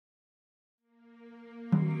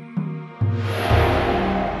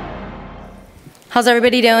How's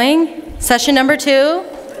everybody doing? Session number 2.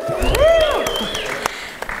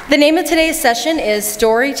 The name of today's session is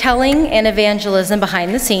Storytelling and Evangelism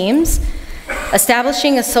Behind the Scenes,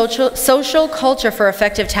 Establishing a Social Culture for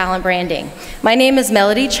Effective Talent Branding. My name is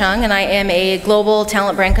Melody Chung, and I am a global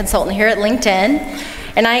talent brand consultant here at LinkedIn.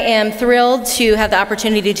 And I am thrilled to have the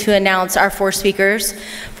opportunity to announce our 4 speakers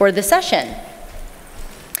for the session.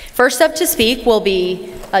 First up to speak will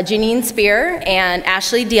be Janine Spear and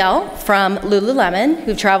Ashley Diel from Lululemon,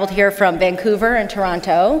 who've traveled here from Vancouver and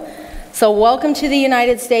Toronto. So welcome to the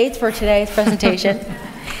United States for today's presentation.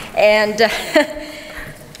 And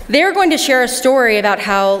they're going to share a story about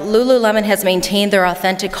how Lululemon has maintained their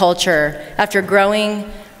authentic culture after growing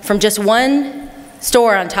from just one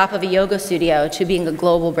store on top of a yoga studio to being a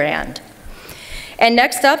global brand. And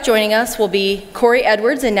next up, joining us will be Corey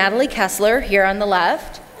Edwards and Natalie Kessler here on the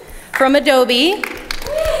left from Adobe.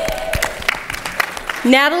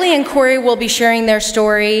 Natalie and Corey will be sharing their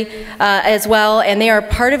story as well, and they are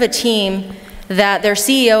part of a team that their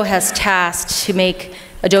CEO has tasked to make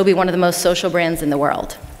Adobe one of the most social brands in the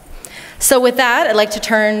world. So with that, I'd like to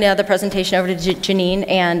turn the presentation over to Janine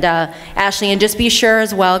and Ashley, and just be sure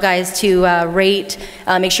as well, guys, to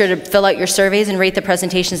make sure to fill out your surveys and rate the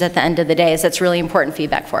presentations at the end of the day, as that's really important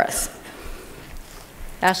feedback for us.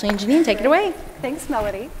 Ashley and Janine, take it away. Thanks,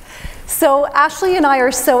 Melody. So Ashley and I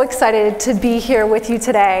are so excited to be here with you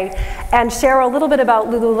today and share a little bit about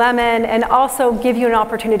Lululemon, and also give you an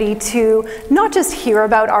opportunity to not just hear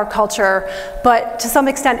about our culture, but to some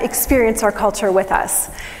extent experience our culture with us.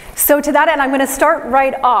 So to that end, I'm going to start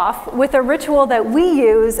right off with a ritual that we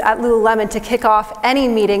use at Lululemon to kick off any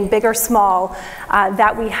meeting, big or small,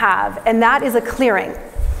 that we have, and that is a clearing.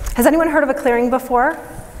 Has anyone heard of a clearing before?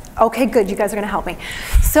 Okay, good, you guys are going to help me.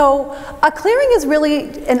 So a clearing is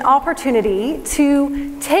really an opportunity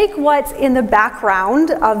to take what's in the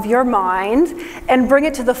background of your mind and bring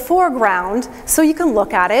it to the foreground so you can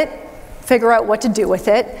look at it, figure out what to do with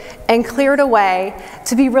it, and clear it away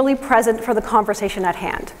to be really present for the conversation at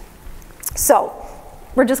hand. So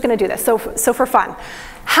we're just going to do this, so for fun.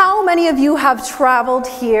 How many of you have traveled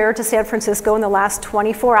here to San Francisco in the last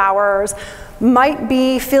 24 hours? Might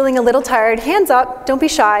be feeling a little tired. Hands up, don't be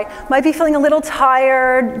shy. Might be feeling a little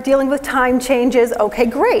tired, dealing with time changes. Okay,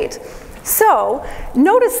 great. So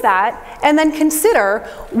notice that, and then consider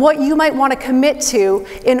what you might want to commit to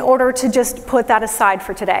in order to just put that aside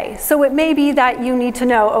for today. So it may be that you need to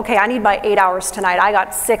know, okay, I need my 8 hours tonight. I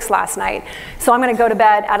got 6 last night, so I'm going to go to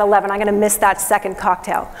bed at 11. I'm going to miss that second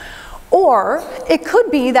cocktail. Or it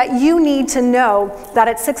could be that you need to know that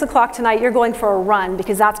at 6 o'clock tonight you're going for a run,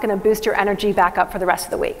 because that's going to boost your energy back up for the rest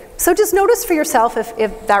of the week. So just notice for yourself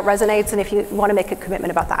if that resonates, and if you want to make a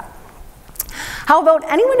commitment about that. How about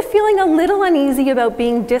anyone feeling a little uneasy about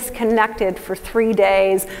being disconnected for 3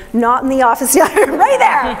 days, not in the office? Yeah, right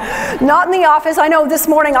there, not in the office. I know this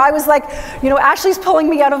morning I was like, you know, Ashley's pulling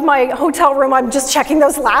me out of my hotel room. I'm just checking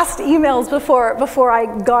those last emails before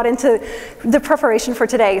I got into the preparation for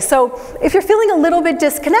today. So if you're feeling a little bit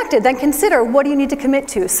disconnected, then consider, what do you need to commit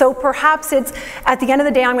to? So perhaps it's, at the end of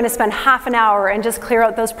the day, I'm going to spend half an hour and just clear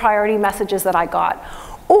out those priority messages that I got.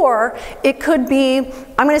 Or it could be,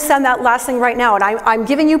 I'm going to send that last thing right now, and I'm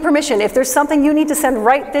giving you permission. If there's something you need to send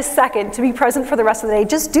right this second to be present for the rest of the day,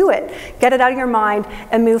 just do it. Get it out of your mind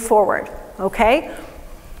and move forward, okay?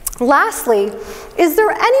 Lastly, is there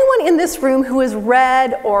anyone in this room who has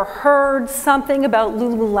read or heard something about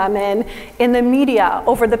Lululemon in the media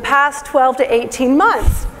over the past 12 to 18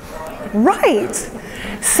 months? Right.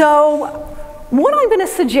 So what I'm going to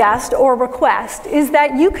suggest or request is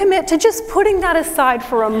that you commit to just putting that aside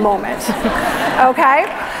for a moment, okay?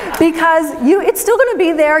 Because it's still going to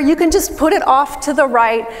be there. You can just put it off to the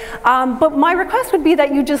right. But my request would be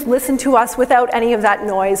that you just listen to us without any of that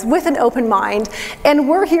noise, with an open mind. And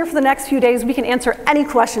we're here for the next few days. We can answer any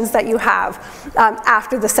questions that you have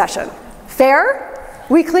after the session. Fair?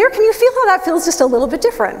 We clear? Can you feel how that feels just a little bit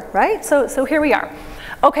different, right? So here we are.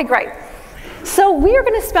 Okay, great. So we are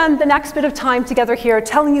going to spend the next bit of time together here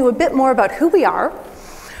telling you a bit more about who we are.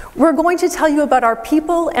 We're going to tell you about our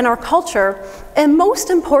people and our culture, and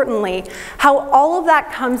most importantly, how all of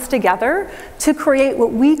that comes together to create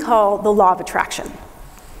what we call the law of attraction.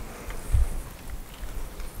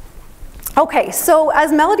 Okay, so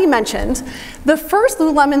as Melody mentioned, the first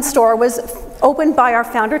Lululemon store was opened by our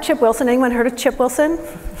founder, Chip Wilson. Anyone heard of Chip Wilson?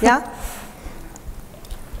 Yeah?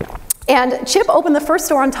 And Chip opened the first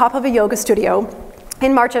store on top of a yoga studio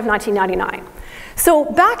in March of 1999. So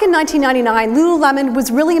back in 1999, Lululemon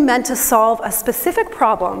was really meant to solve a specific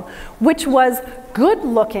problem, which was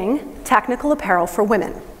good-looking technical apparel for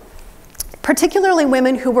women, particularly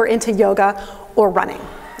women who were into yoga or running.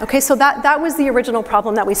 Okay, so that was the original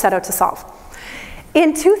problem that we set out to solve.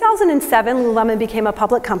 In 2007, Lululemon became a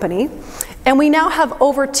public company, and we now have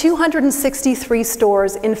over 263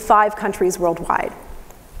 stores in 5 countries worldwide.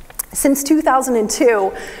 Since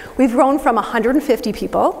 2002, we've grown from 150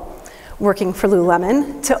 people working for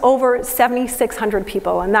Lululemon to over 7,600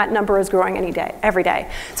 people, and that number is growing every day.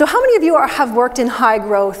 So how many of you have worked in high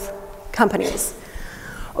growth companies?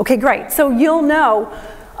 Okay, great. So you'll know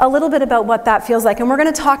a little bit about what that feels like, and we're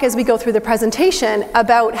going to talk as we go through the presentation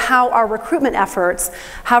about how our recruitment efforts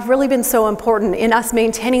have really been so important in us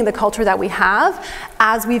maintaining the culture that we have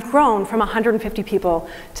as we've grown from 150 people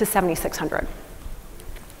to 7,600.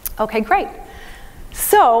 Okay, great.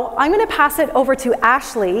 So I'm going to pass it over to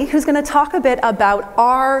Ashley, who's going to talk a bit about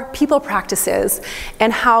our people practices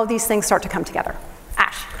and how these things start to come together.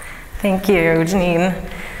 Ash. Thank you,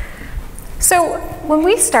 Janine. So when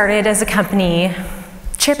we started as a company,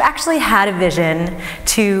 Chip actually had a vision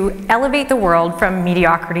to elevate the world from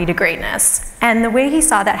mediocrity to greatness. And the way he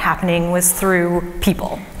saw that happening was through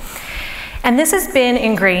people. And this has been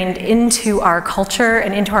ingrained into our culture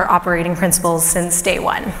and into our operating principles since day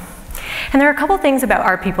one. And there are a couple things about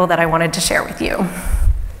our people that I wanted to share with you.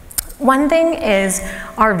 One thing is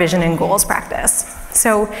our vision and goals practice.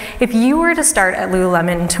 So if you were to start at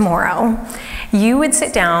Lululemon tomorrow, you would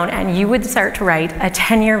sit down and you would start to write a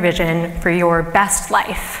 10-year vision for your best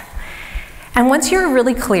life. And once you're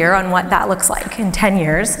really clear on what that looks like in 10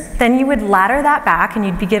 years, then you would ladder that back and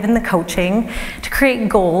you'd be given the coaching to create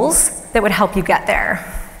goals that would help you get there.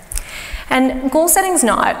 And goal setting's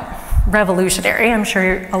not revolutionary. I'm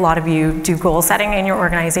sure a lot of you do goal setting in your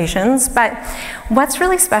organizations, but what's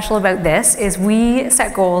really special about this is we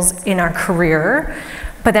set goals in our career,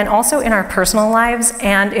 but then also in our personal lives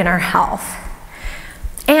and in our health.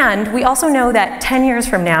 And we also know that 10 years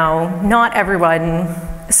from now, not everyone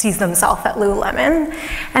sees themselves at Lululemon,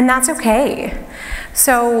 and that's okay.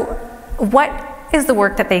 So what is the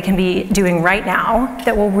work that they can be doing right now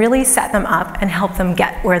that will really set them up and help them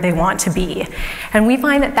get where they want to be? And we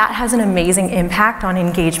find that that has an amazing impact on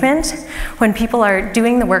engagement when people are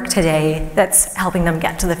doing the work today that's helping them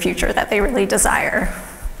get to the future that they really desire.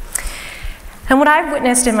 And what I've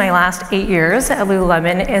witnessed in my last 8 years at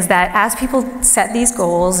Lululemon is that as people set these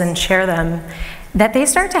goals and share them, that they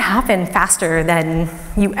start to happen faster than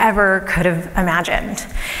you ever could have imagined.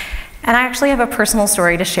 And I actually have a personal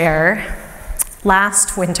story to share.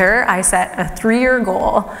 Last winter, I set a 3-year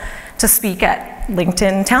goal to speak at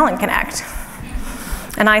LinkedIn Talent Connect.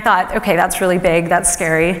 And I thought, okay, that's really big, that's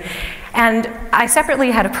scary. And I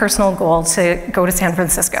separately had a personal goal to go to San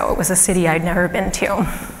Francisco. It was a city I'd never been to.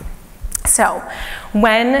 So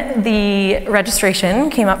when the registration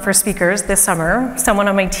came up for speakers this summer, someone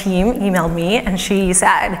on my team emailed me and she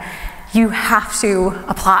said, you have to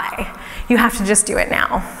apply. You have to just do it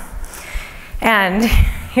now. And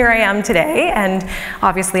here I am today, and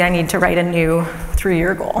obviously I need to write a new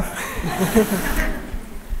 3-year goal.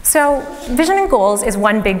 So vision and goals is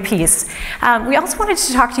one big piece. We also wanted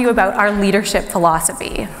to talk to you about our leadership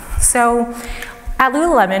philosophy. So at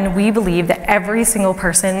Lululemon, we believe that every single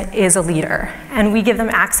person is a leader, and we give them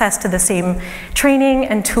access to the same training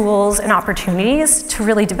and tools and opportunities to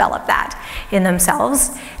really develop that in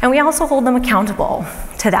themselves. And we also hold them accountable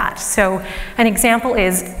to that. So an example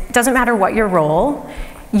is, it doesn't matter what your role,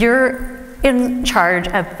 you're in charge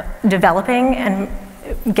of developing and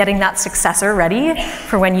getting that successor ready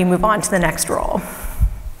for when you move on to the next role.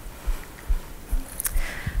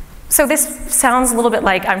 So this sounds a little bit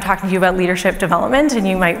like I'm talking to you about leadership development, and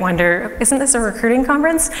you might wonder, isn't this a recruiting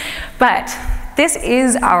conference? But this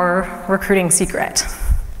is our recruiting secret.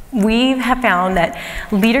 We have found that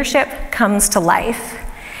leadership comes to life,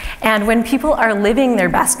 and when people are living their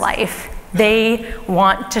best life, they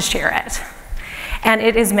want to share it. And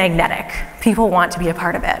it is magnetic. People want to be a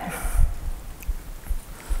part of it.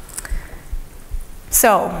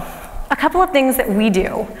 So, a couple of things that we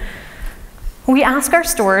do. We ask our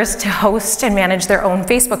stores to host and manage their own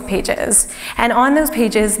Facebook pages. And on those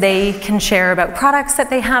pages, they can share about products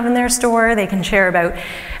that they have in their store, they can share about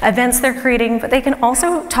events they're creating, but they can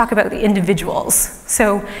also talk about the individuals.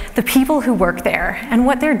 So the people who work there and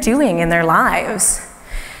what they're doing in their lives.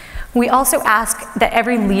 We also ask that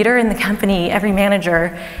every leader in the company, every manager,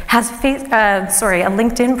 has a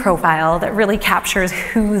LinkedIn profile that really captures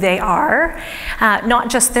who they are, not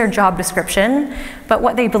just their job description, but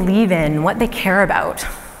what they believe in, what they care about.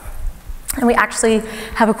 And we actually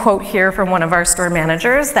have a quote here from one of our store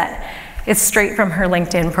managers that is straight from her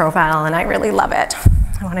LinkedIn profile, and I really love it.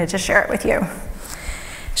 I wanted to share it with you.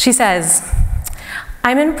 She says,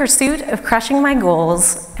 "I'm in pursuit of crushing my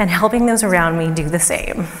goals and helping those around me do the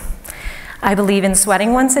same. I believe in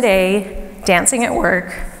sweating once a day, dancing at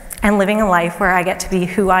work, and living a life where I get to be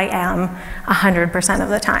who I am 100% of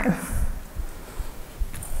the time.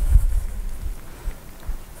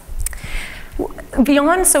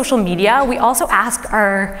 Beyond social media, we also ask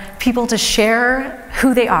our people to share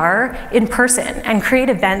who they are in person and create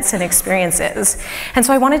events and experiences. And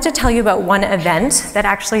so I wanted to tell you about one event that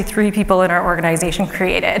actually 3 people in our organization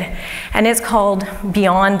created, and it's called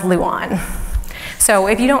Beyond Luan. So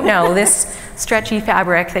if you don't know, this stretchy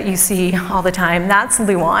fabric that you see all the time, that's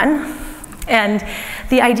Luan. And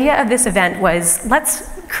the idea of this event was, let's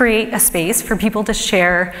create a space for people to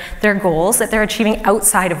share their goals that they're achieving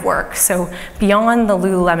outside of work, so beyond the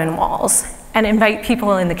Lululemon walls, and invite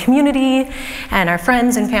people in the community and our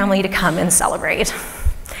friends and family to come and celebrate.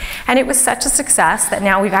 And it was such a success that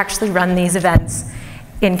now we've actually run these events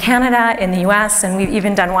in Canada, in the US, and we've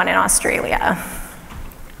even done one in Australia.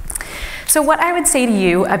 So what I would say to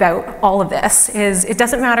you about all of this is, it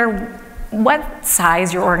doesn't matter what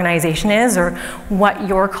size your organization is or what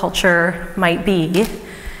your culture might be.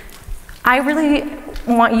 I really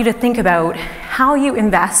want you to think about how you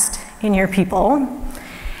invest in your people,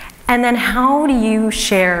 and then how do you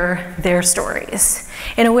share their stories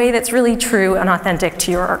in a way that's really true and authentic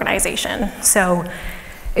to your organization. So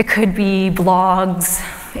it could be blogs,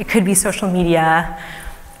 it could be social media,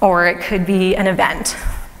 or it could be an event,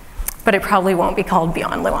 but it probably won't be called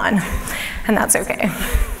Beyond Luan, and that's okay.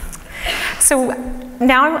 So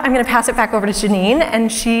now I'm going to pass it back over to Janine,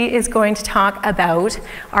 and she is going to talk about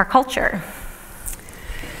our culture.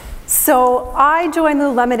 So I joined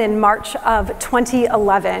Lululemon in March of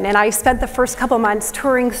 2011, and I spent the first couple months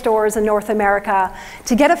touring stores in North America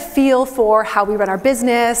to get a feel for how we run our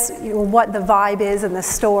business, what the vibe is in the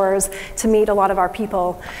stores, to meet a lot of our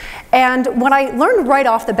people. And what I learned right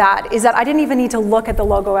off the bat is that I didn't even need to look at the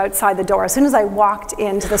logo outside the door. As soon as I walked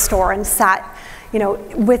into the store and sat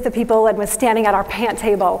with the people and was standing at our pant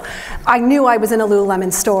table, I knew I was in a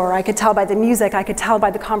Lululemon store. I could tell by the music, I could tell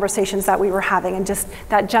by the conversations that we were having, and just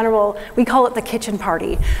that general, we call it the kitchen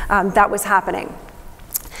party, that was happening.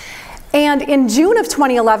 And in June of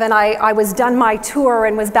 2011, I was done my tour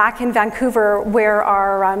and was back in Vancouver, where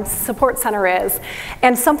our support center is.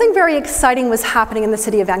 And something very exciting was happening in the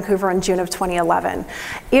city of Vancouver in June of 2011.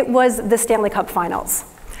 It was the Stanley Cup Finals.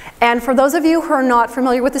 And for those of you who are not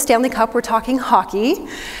familiar with the Stanley Cup, we're talking hockey.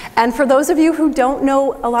 And for those of you who don't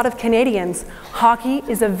know a lot of Canadians, hockey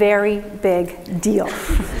is a very big deal.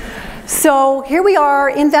 So here we are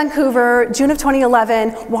in Vancouver, June of 2011.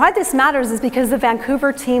 Why this matters is because the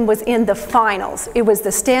Vancouver team was in the finals. It was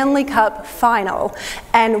the Stanley Cup final,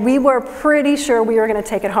 and we were pretty sure we were going to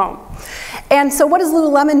take it home. And so what does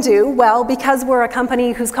Lululemon do? Well, because we're a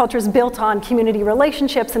company whose culture is built on community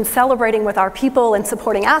relationships and celebrating with our people and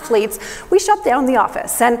supporting athletes, we shut down the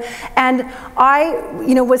office. And I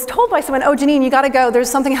was told by someone, oh, Janine, you got to go. There's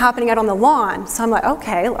something happening out on the lawn. So I'm like,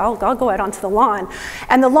 okay, I'll go out onto the lawn.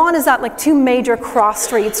 And the lawn is at like 2 major cross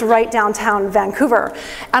streets right downtown Vancouver.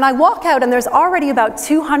 And I walk out, and there's already about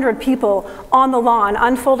 200 people on the lawn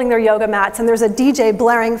unfolding their yoga mats, and there's a DJ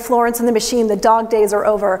blaring Florence and the Machine, the dog days are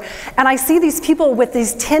over. And I see these people with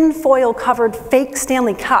these tin foil covered fake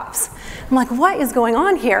Stanley Cups. I'm like, what is going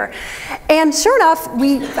on here? And sure enough,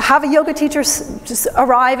 we have a yoga teacher just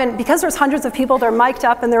arrive, and because there's hundreds of people, they're mic'd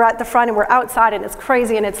up and they're at the front, and we're outside, and it's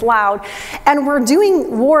crazy and it's loud. And we're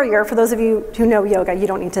doing warrior. For those of you who know yoga, you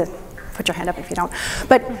don't need to put your hand up if you don't.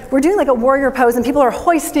 But we're doing like a warrior pose, and people are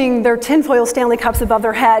hoisting their tinfoil Stanley Cups above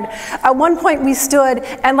their head. At one point we stood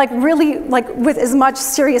and really with as much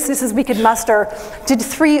seriousness as we could muster, did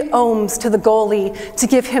 3 ohms to the goalie to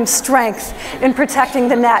give him strength in protecting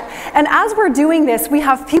the net. And as we're doing this, we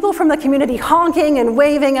have people from the community honking and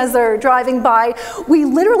waving as they're driving by. We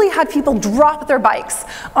literally had people drop their bikes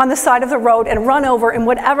on the side of the road and run over in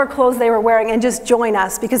whatever clothes they were wearing and just join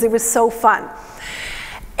us, because it was so fun.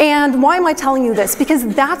 And why am I telling you this?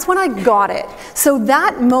 Because that's when I got it. So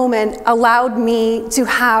that moment allowed me to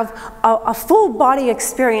have a full body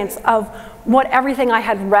experience of what everything I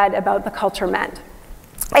had read about the culture meant.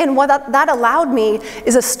 And what that allowed me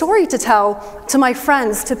is a story to tell to my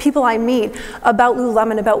friends, to people I meet, about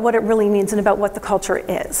Lululemon, about what it really means and about what the culture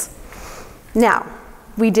is. Now,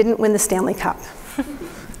 we didn't win the Stanley Cup,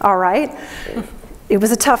 all right? It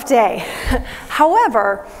was a tough day.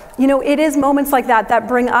 However, it is moments like that that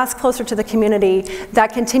bring us closer to the community,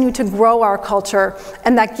 that continue to grow our culture,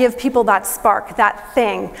 and that give people that spark, that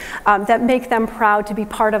thing, that make them proud to be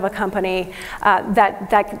part of a company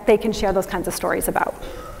that they can share those kinds of stories about.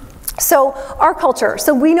 So our culture,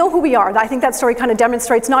 so we know who we are. I think that story kind of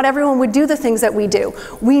demonstrates not everyone would do the things that we do.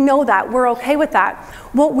 We know that, we're okay with that.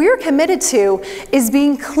 What we're committed to is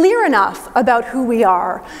being clear enough about who we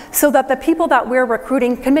are so that the people that we're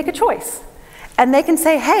recruiting can make a choice. And they can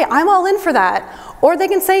say, hey, I'm all in for that. Or they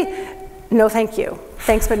can say, no thank you,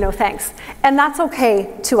 thanks but no thanks. And that's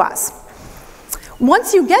okay to us.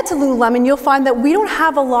 Once you get to Lululemon, you'll find that we don't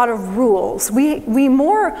have a lot of rules. We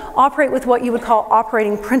more operate with what you would call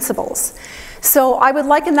operating principles. So I would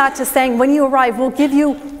liken that to saying when you arrive, we'll give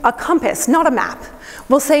you a compass, not a map.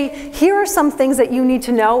 We'll say, here are some things that you need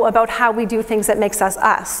to know about how we do things that makes us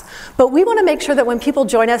us. But we want to make sure that when people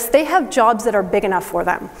join us, they have jobs that are big enough for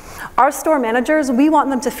them. Our store managers, we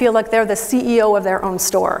want them to feel like they're the CEO of their own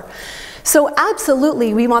store. So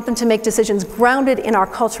absolutely, we want them to make decisions grounded in our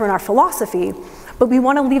culture and our philosophy, but we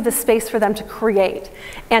want to leave the space for them to create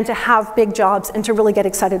and to have big jobs and to really get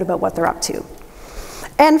excited about what they're up to.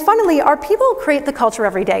 And finally, our people create the culture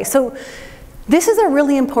every day. So this is a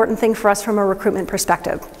really important thing for us from a recruitment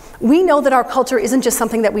perspective. We know that our culture isn't just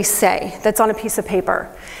something that we say, that's on a piece of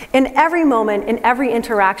paper. In every moment, in every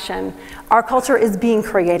interaction, our culture is being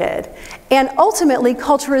created. And ultimately,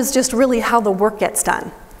 culture is just really how the work gets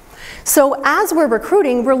done. So as we're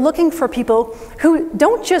recruiting, we're looking for people who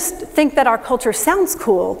don't just think that our culture sounds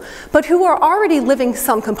cool, but who are already living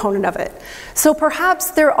some component of it. So perhaps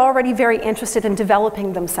they're already very interested in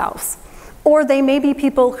developing themselves. Or they may be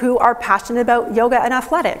people who are passionate about yoga and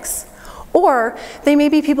athletics. Or they may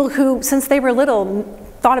be people who, since they were little,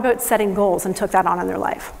 thought about setting goals and took that on in their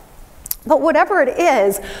life. But whatever it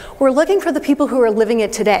is, we're looking for the people who are living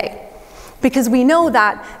it today. Because we know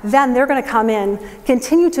that then they're going to come in,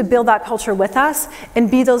 continue to build that culture with us, and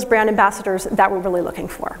be those brand ambassadors that we're really looking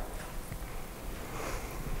for.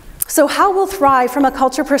 So how we'll thrive from a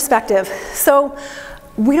culture perspective. So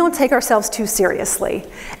we don't take ourselves too seriously.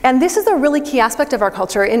 And this is a really key aspect of our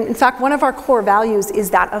culture. In fact, one of our core values is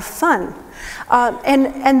that of fun.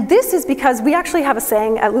 And this is because we actually have a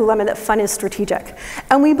saying at Lululemon that fun is strategic.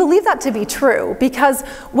 And we believe that to be true because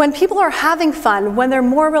when people are having fun, when they're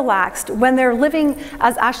more relaxed, when they're living,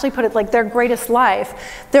 as Ashley put it, like their greatest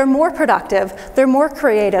life, they're more productive, they're more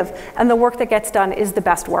creative, and the work that gets done is the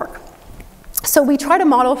best work. So we try to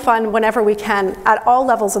model fun whenever we can at all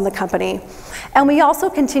levels in the company. And we also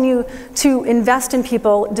continue to invest in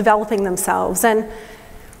people developing themselves. And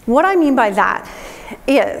what I mean by that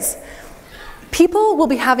is people will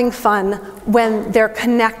be having fun when they're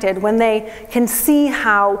connected, when they can see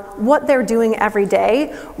how what they're doing every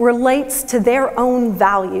day relates to their own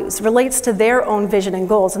values, relates to their own vision and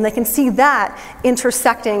goals. And they can see that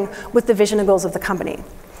intersecting with the vision and goals of the company.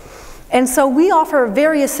 And so we offer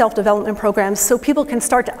various self-development programs so people can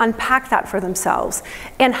start to unpack that for themselves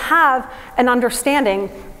and have an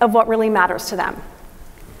understanding of what really matters to them.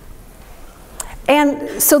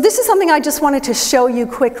 And so this is something I just wanted to show you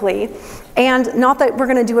quickly, and not that we're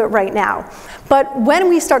going to do it right now. But when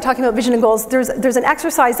we start talking about vision and goals, there's an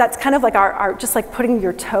exercise that's kind of like our just like putting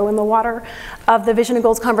your toe in the water of the vision and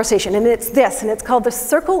goals conversation. And it's this, and it's called the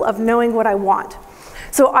circle of knowing what I want.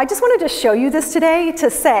 So I just wanted to show you this today to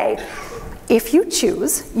say, if you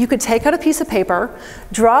choose, you could take out a piece of paper,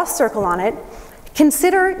 draw a circle on it,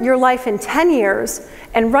 consider your life in 10 years,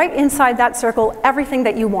 and write inside that circle everything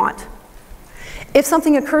that you want. If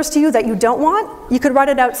something occurs to you that you don't want, you could write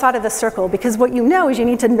it outside of the circle, because what you know is you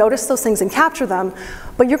need to notice those things and capture them,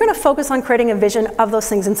 but you're going to focus on creating a vision of those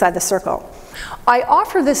things inside the circle. I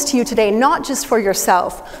offer this to you today not just for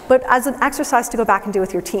yourself, but as an exercise to go back and do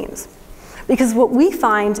with your teams. Because what we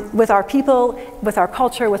find with our people, with our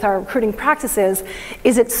culture, with our recruiting practices,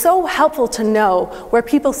 is it's so helpful to know where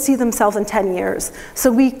people see themselves in 10 years,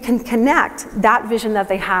 so we can connect that vision that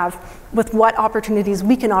they have with what opportunities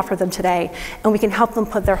we can offer them today, and we can help them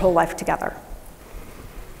put their whole life together.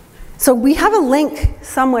 So we have a link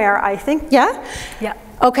somewhere, I think, yeah? Yeah.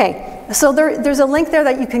 Okay, so there's a link there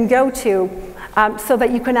that you can go to so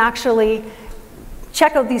that you can actually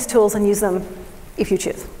check out these tools and use them if you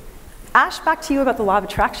choose. Ash, back to you about the law of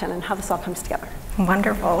attraction and how this all comes together.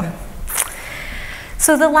 Wonderful.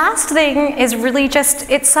 So the last thing is really just,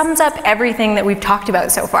 it sums up everything that we've talked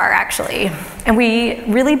about so far, actually. And we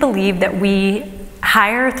really believe that we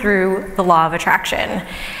hire through the law of attraction.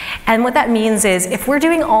 And what that means is if we're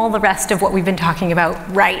doing all the rest of what we've been talking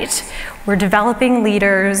about right, we're developing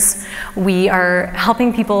leaders, we are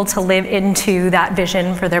helping people to live into that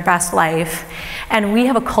vision for their best life, and we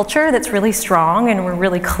have a culture that's really strong and we're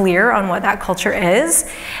really clear on what that culture is,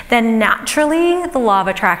 then naturally the law of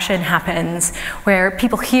attraction happens where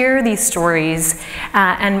people hear these stories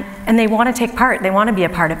and they want to take part, they want to be a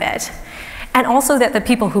part of it. And also that the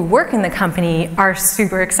people who work in the company are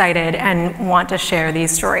super excited and want to share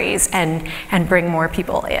these stories and bring more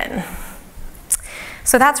people in.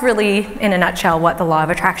 So that's really, in a nutshell, what the law of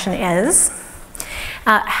attraction is.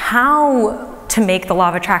 How to make the law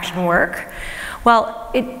of attraction work?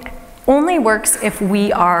 Well, it only works if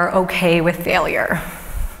we are okay with failure.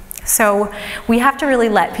 So we have to really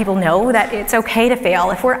let people know that it's okay to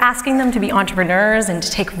fail. If we're asking them to be entrepreneurs and to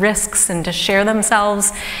take risks and to share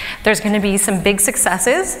themselves, there's going to be some big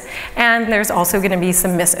successes, and there's also going to be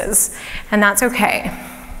some misses, and that's okay.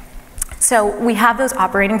 So we have those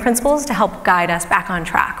operating principles to help guide us back on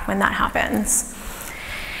track when that happens.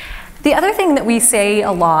 The other thing that we say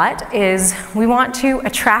a lot is we want to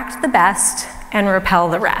attract the best and repel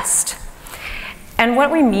the rest. And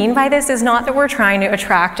what we mean by this is not that we're trying to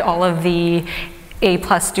attract all of the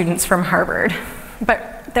A+ students from Harvard,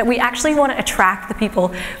 but that we actually want to attract the people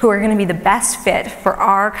who are going to be the best fit for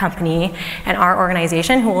our company and our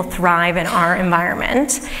organization, who will thrive in our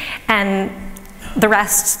environment, and the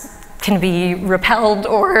rest can be repelled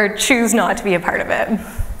or choose not to be a part of it.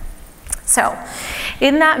 So,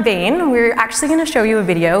 in that vein, we're actually going to show you a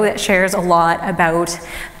video that shares a lot about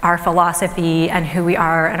our philosophy and who we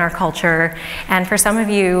are and our culture. And for some of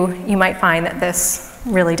you, you might find that this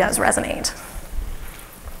really does resonate.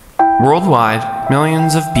 Worldwide,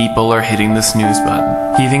 millions of people are hitting the snooze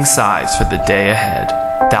button, heaving sighs for the day ahead.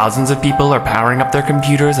 Thousands of people are powering up their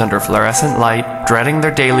computers under fluorescent light, dreading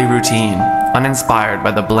their daily routine, uninspired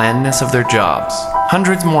by the blandness of their jobs.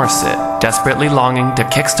 Hundreds more sit, desperately longing to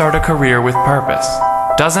kickstart a career with purpose.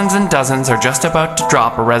 Dozens and dozens are just about to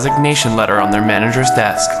drop a resignation letter on their manager's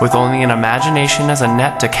desk, with only an imagination as a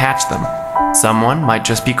net to catch them. Someone might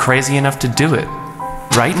just be crazy enough to do it.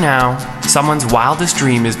 Right now, someone's wildest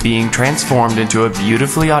dream is being transformed into a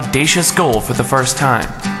beautifully audacious goal for the first time.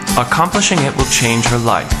 Accomplishing it will change her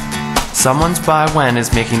life. Someone's by when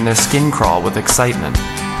is making their skin crawl with excitement.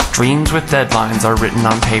 Dreams with deadlines are written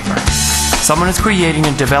on paper. Someone is creating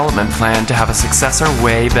a development plan to have a successor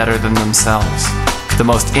way better than themselves. The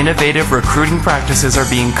most innovative recruiting practices are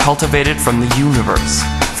being cultivated from the universe,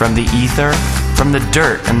 from the ether, from the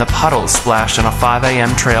dirt and the puddles splashed on a 5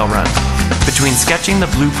 a.m. trail run. Between sketching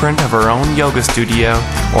the blueprint of her own yoga studio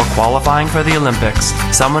or qualifying for the Olympics,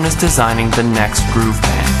 someone is designing the next groove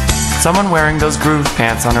pant. Someone wearing those groove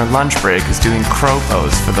pants on her lunch break is doing crow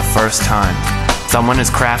pose for the first time. Someone is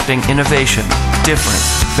crafting innovation, different,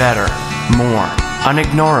 better, more,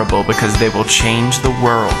 unignorable because they will change the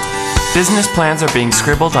world. Business plans are being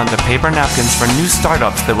scribbled onto paper napkins for new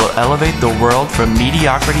startups that will elevate the world from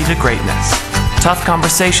mediocrity to greatness. Tough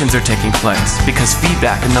conversations are taking place because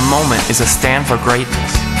feedback in the moment is a stand for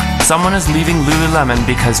greatness. Someone is leaving Lululemon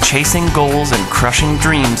because chasing goals and crushing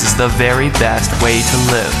dreams is the very best way to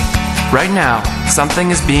live. Right now,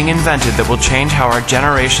 something is being invented that will change how our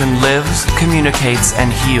generation lives, communicates,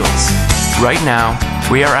 and heals. Right now,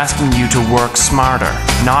 we are asking you to work smarter,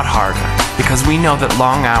 not harder, because we know that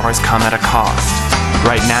long hours come at a cost.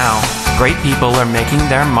 Right now, great people are making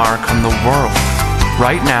their mark on the world.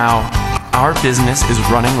 Right now, our business is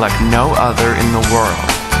running like no other in the world,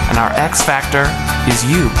 and our X factor is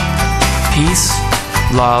you. Peace,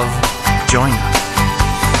 love, join us.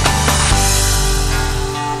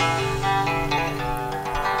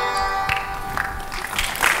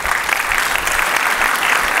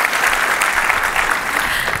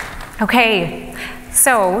 Okay,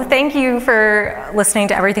 so thank you for listening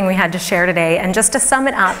to everything we had to share today. And just to sum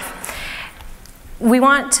it up, we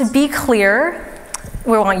want to be clear,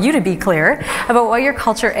 we want you to be clear about what your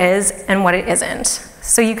culture is and what it isn't,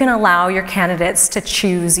 so you can allow your candidates to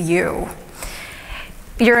choose you.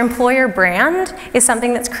 Your employer brand is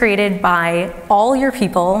something that's created by all your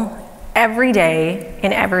people every day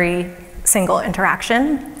in every single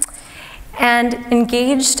interaction. And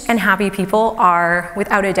engaged and happy people are,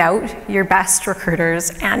 without a doubt, your best recruiters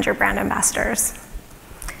and your brand ambassadors.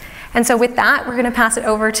 And so with that, we're going to pass it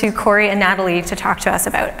over to Corey and Natalie to talk to us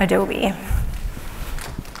about Adobe.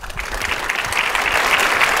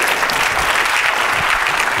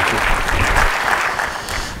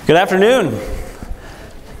 Good afternoon.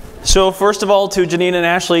 So first of all, to Janine and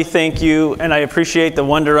Ashley, thank you, and I appreciate the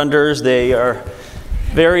Wonder Unders. They are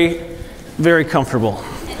very, very comfortable.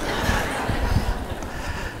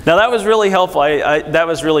 Now that was really helpful. That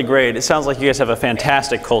was really great. It sounds like you guys have a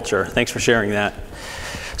fantastic culture. Thanks for sharing that.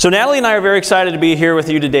 So Natalie and I are very excited to be here with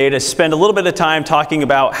you today to spend a little bit of time talking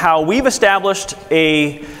about how we've established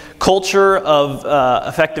a culture of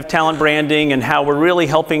effective talent branding and how we're really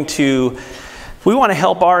we want to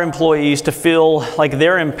help our employees to feel like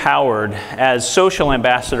they're empowered as social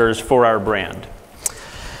ambassadors for our brand.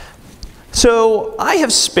 So I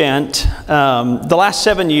have spent the last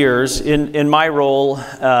 7 years in my role.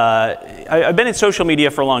 I've been in social media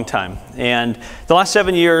for a long time, and the last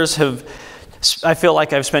 7 years I feel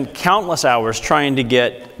like I've spent countless hours trying to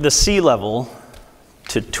get the C-level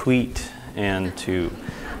to tweet and to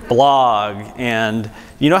blog. And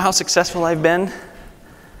you know how successful I've been?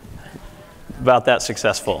 About that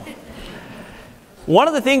successful. One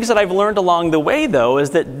of the things that I've learned along the way, though,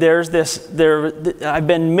 is that I've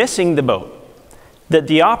been missing the boat. That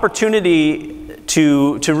the opportunity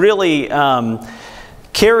to really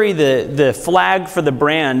carry the flag for the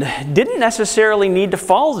brand didn't necessarily need to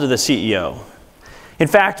fall to the CEO. In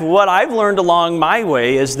fact, what I've learned along my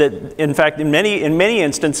way is that, in fact, in many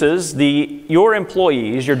instances, your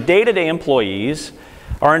employees, your day-to-day employees,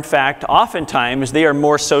 are in fact, oftentimes, they are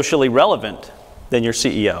more socially relevant than your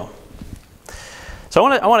CEO. So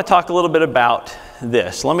I want to talk a little bit about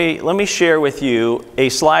this. Let me share with you a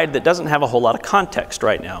slide that doesn't have a whole lot of context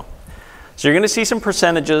right now. So you're going to see some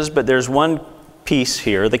percentages, but there's one piece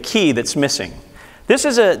here, the key that's missing. This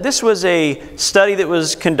was a study that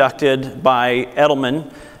was conducted by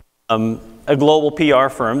Edelman, a global PR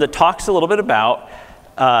firm, that talks a little bit about,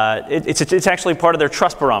 it's actually part of their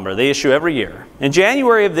trust barometer they issue every year. In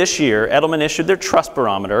January of this year, Edelman issued their trust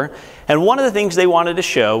barometer, and one of the things they wanted to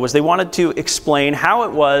show was they wanted to explain how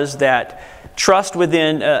it was that trust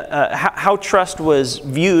how trust was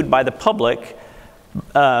viewed by the public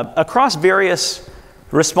across various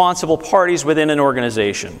responsible parties within an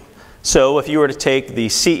organization. So if you were to take the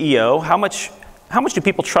CEO, how much do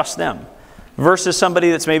people trust them versus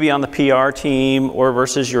somebody that's maybe on the PR team or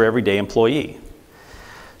versus your everyday employee?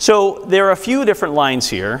 So there are a few different lines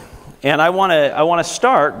here, and I want to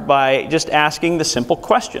start by just asking the simple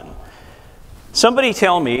question. Somebody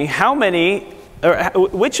tell me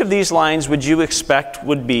which of these lines would you expect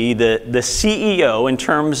would be the CEO in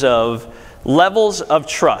terms of levels of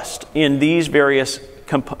trust in these various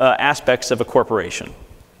aspects of a corporation?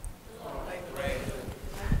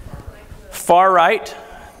 Far right?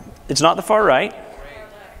 It's not the far right.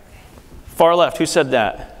 Far left. Who said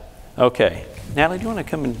that? Okay. Natalie, do you want to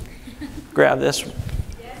come and grab this?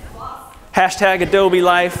 Hashtag Adobe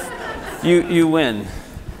Life. You win.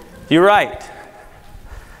 You're right.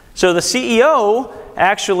 So the CEO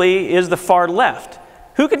actually is the far left.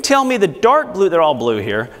 Who can tell me the dark blue? They're all blue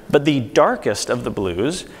here, but the darkest of the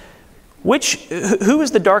blues. Who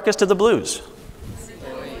is the darkest of the blues?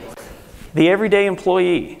 The everyday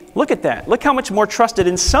employee. Look at that. Look how much more trusted.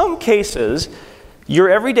 In some cases, your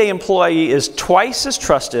everyday employee is twice as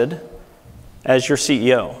trusted as your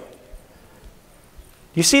CEO.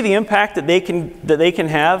 You see the impact that they can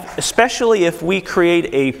have, especially if we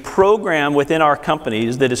create a program within our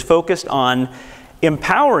companies that is focused on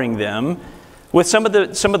empowering them with some of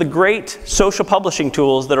the great social publishing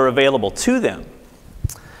tools that are available to them.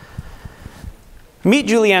 Meet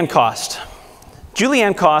Julianne Cost.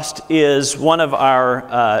 Julianne Cost is one of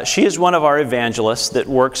our evangelists that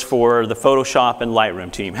works for the Photoshop and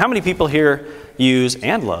Lightroom team. How many people here use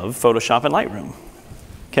and love Photoshop and Lightroom?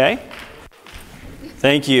 Okay.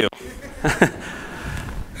 Thank you.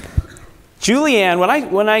 Julianne,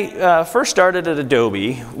 when I first started at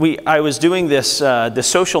Adobe, I was doing this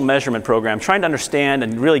social measurement program, trying to understand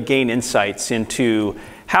and really gain insights into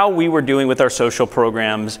how we were doing with our social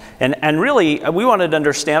programs, and really I wanted to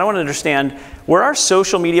understand, were our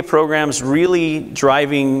social media programs really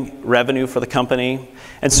driving revenue for the company?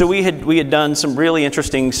 And so we had done some really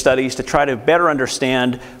interesting studies to try to better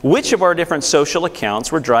understand which of our different social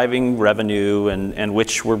accounts were driving revenue and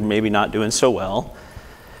which were maybe not doing so well.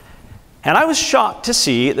 And I was shocked to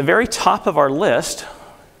see at the very top of our list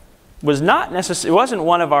was it wasn't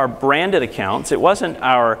one of our branded accounts, it wasn't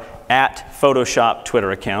our @Photoshop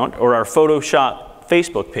Twitter account or our Photoshop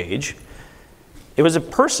Facebook page. It was a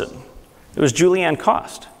person. It was Julianne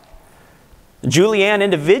Cost. Julianne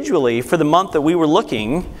individually, for the month that we were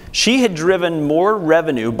looking, she had driven more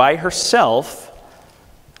revenue by herself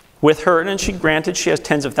with her, and she has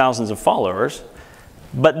tens of thousands of followers,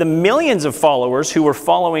 but the millions of followers who were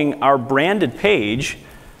following our branded page,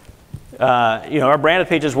 our branded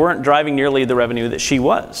pages weren't driving nearly the revenue that she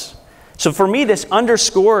was. So for me, this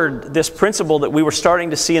underscored this principle that we were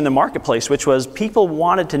starting to see in the marketplace, which was people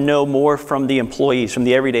wanted to know more from the employees, from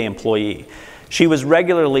the everyday employee. She was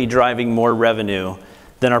regularly driving more revenue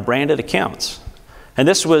than our branded accounts. And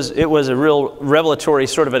it was a real revelatory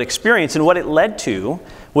sort of an experience. And what it led to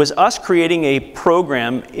was us creating a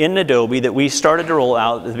program in Adobe that we started to roll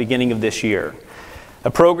out at the beginning of this year. A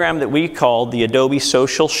program that we called the Adobe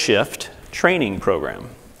Social Shift Training Program.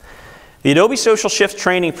 The Adobe Social Shift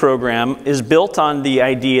training program is built on the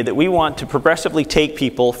idea that we want to progressively take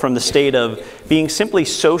people from the state of being simply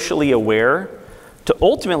socially aware to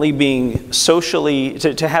ultimately being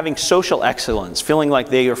to having social excellence, feeling like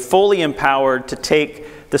they are fully empowered to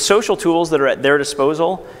take the social tools that are at their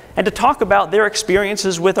disposal and to talk about their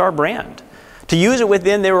experiences with our brand, to use it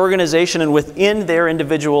within their organization and within their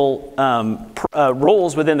individual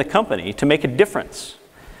roles within the company to make a difference.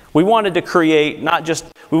 We wanted to create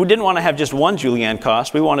we didn't want to have just one Julianne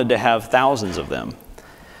Cost, we wanted to have thousands of them.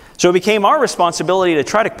 So it became our responsibility to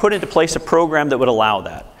try to put into place a program that would allow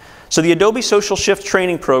that. So the Adobe Social Shift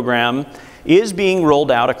training program is being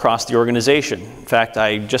rolled out across the organization. In fact,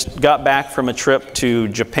 I just got back from a trip to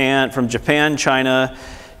Japan, China,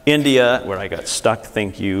 India, where I got stuck.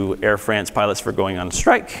 Thank you, Air France pilots, for going on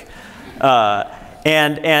strike.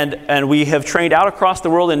 And we have trained out across the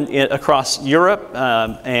world, across Europe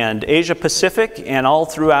and Asia Pacific, and all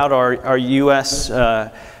throughout our US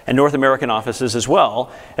and North American offices as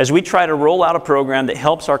well, as we try to roll out a program that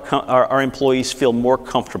helps our employees feel more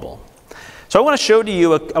comfortable. So I want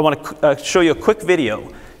to show you a quick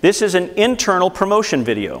video. This is an internal promotion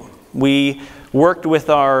video. We worked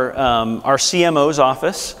with our CMO's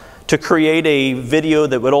office to create a video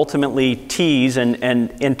that would ultimately tease and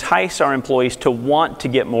entice our employees to want to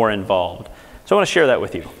get more involved. So I want to share that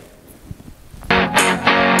with you.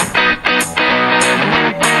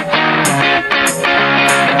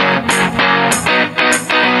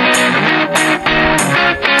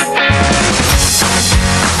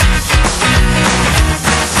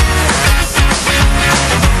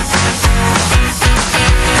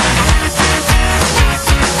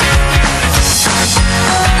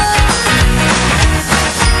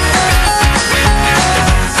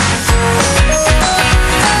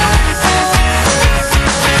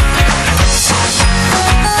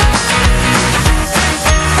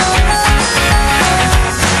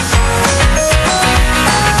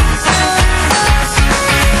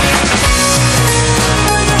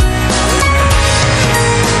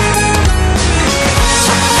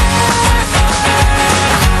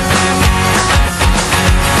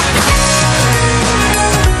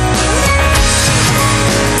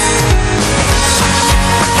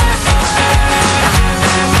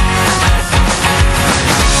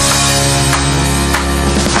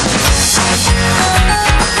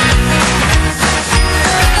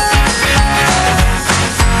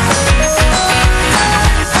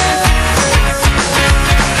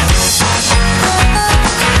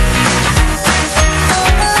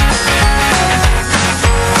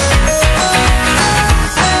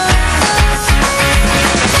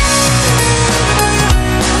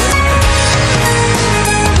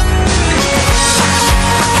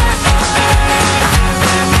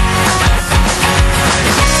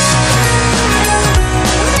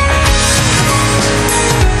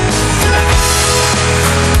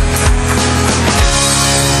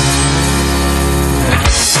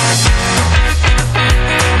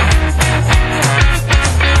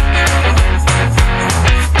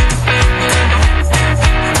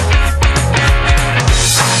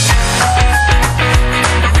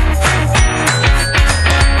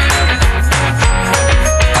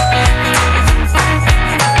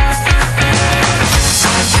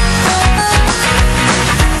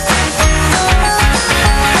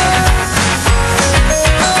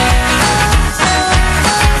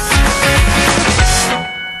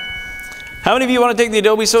 How many of you want to take the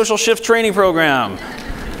Adobe Social Shift training program?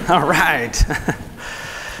 All right.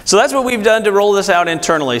 So that's what we've done to roll this out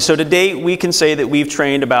internally. So to date, we can say that we've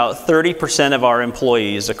trained about 30% of our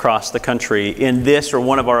employees across the country in this or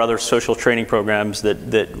one of our other social training programs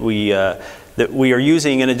that we are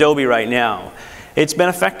using in Adobe right now. It's been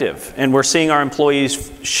effective, and we're seeing our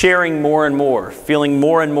employees sharing more and more, feeling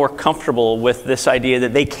more and more comfortable with this idea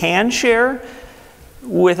that they can share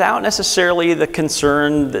without necessarily the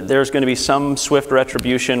concern that there's going to be some swift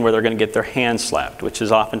retribution where they're going to get their hands slapped, which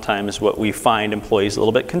is oftentimes what we find employees a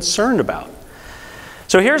little bit concerned about.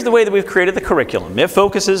 So here's the way that we've created the curriculum. It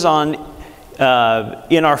focuses on,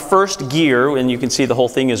 in our first gear, and you can see the whole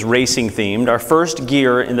thing is racing themed, our first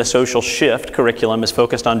gear in the Social Shift curriculum is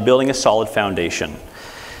focused on building a solid foundation.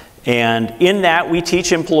 And in that, we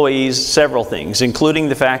teach employees several things, including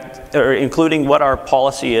what our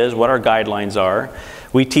policy is, what our guidelines are.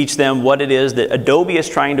 We teach them what it is that Adobe is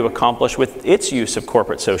trying to accomplish with its use of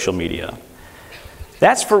corporate social media.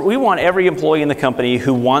 We want every employee in the company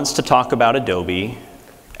who wants to talk about Adobe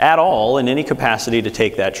at all in any capacity to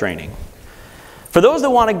take that training. For those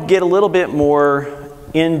that want to get a little bit more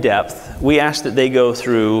in depth, we ask that they go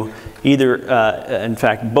through either, in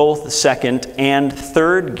fact, both the second and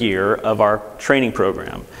third gear of our training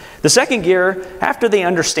program. The second gear, after they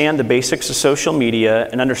understand the basics of social media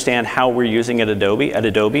and understand how we're using it at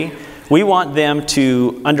Adobe, we want them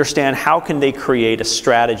to understand how can they create a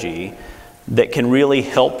strategy that can really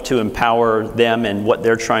help to empower them and what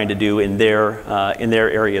they're trying to do in their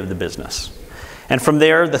area of the business. And from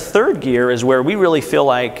there, the third gear is where we really feel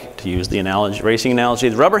like, to use the analogy, racing analogy,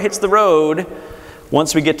 the rubber hits the road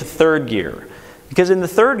once we get to third gear. Because in the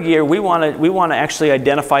third gear, we want to actually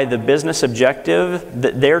identify the business objective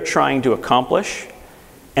that they're trying to accomplish,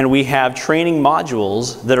 and we have training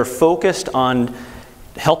modules that are focused on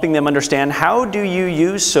helping them understand how do you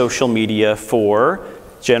use social media for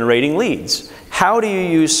generating leads? How do you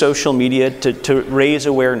use social media to raise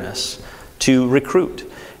awareness, to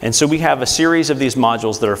recruit? And so we have a series of these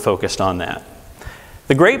modules that are focused on that.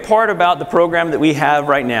 The great part about the program that we have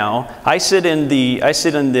right now, I sit in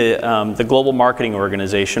the global marketing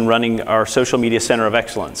organization running our social media center of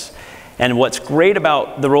excellence. And what's great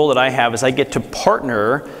about the role that I have is I get to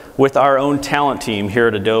partner with our own talent team here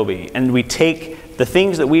at Adobe. And we take the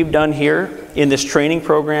things that we've done here in this training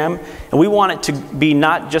program, and we want it to be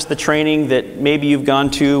not just the training that maybe you've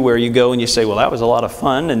gone to where you go and you say, well, that was a lot of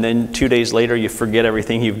fun, and then 2 days later you forget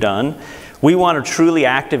everything you've done. We want to truly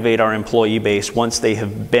activate our employee base once they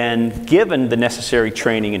have been given the necessary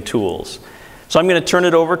training and tools. So I'm going to turn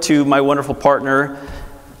it over to my wonderful partner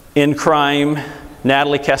in crime,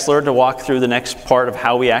 Natalie Kessler, to walk through the next part of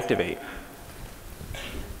how we activate.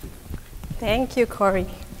 Thank you, Corey.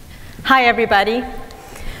 Hi, everybody.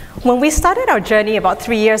 When we started our journey about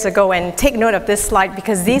 3 years ago, and take note of this slide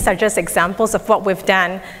because these are just examples of what we've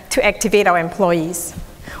done to activate our employees.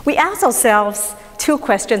 We asked ourselves 2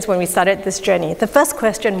 questions when we started this journey. The first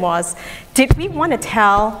question was, did we want to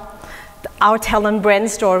tell our talent brand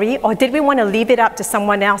story, or did we want to leave it up to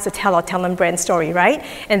someone else to tell our talent brand story, right?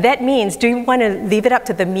 And that means, do you want to leave it up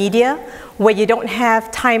to the media where you don't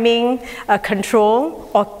have timing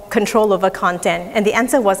control or control over content? And the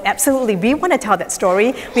answer was absolutely, we want to tell that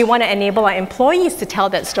story. We want to enable our employees to tell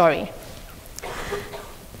that story.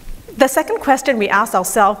 The second question we asked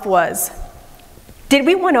ourselves was, did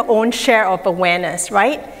we want to own share of awareness,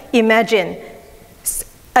 right? Imagine,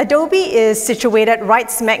 Adobe is situated right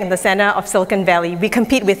smack in the center of Silicon Valley. We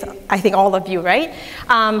compete with, I think, all of you, right?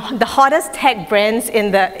 The hottest tech brands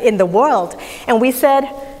in the world. And we said,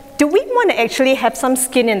 do we want to actually have some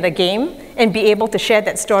skin in the game and be able to share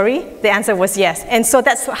that story? The answer was yes. And so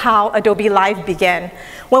that's how Adobe Live began.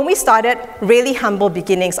 When we started, really humble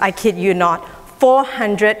beginnings, I kid you not,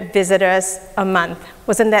 400 visitors a month.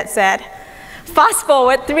 Wasn't that sad? Fast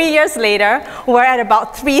forward 3 years later, we're at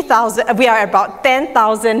about 3,000, we are at about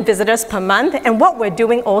 10,000 visitors per month. And what we're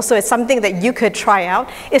doing also is something that you could try out,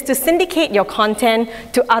 is to syndicate your content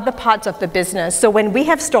to other parts of the business. So when we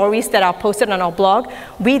have stories that are posted on our blog,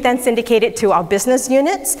 we then syndicate it to our business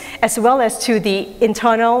units, as well as to the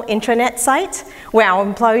internal intranet site, where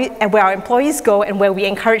our employees go and where we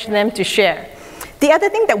encourage them to share. The other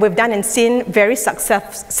thing that we've done and seen very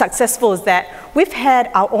successful is that we've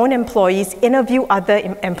had our own employees interview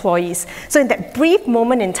other employees. So in that brief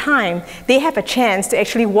moment in time, they have a chance to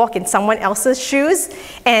actually walk in someone else's shoes,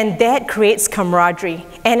 and that creates camaraderie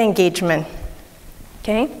and engagement.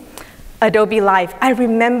 Okay? Adobe Live. I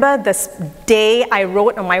remember this day I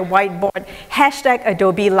wrote on my whiteboard,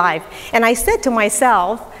 #Adobe Live. And I said to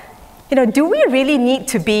myself, you know, do we really need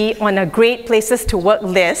to be on a great places to work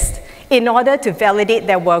list in order to validate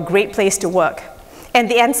that we're a great place to work?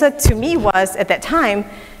 And the answer to me was, at that time,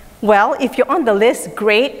 well, if you're on the list,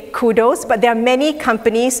 great, kudos, but there are many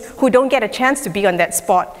companies who don't get a chance to be on that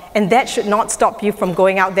spot, and that should not stop you from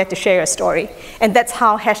going out there to share your story. And that's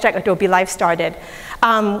how #Adobe Live started.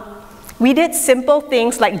 We did simple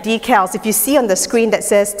things like decals. If you see on the screen that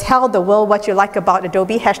says, tell the world what you like about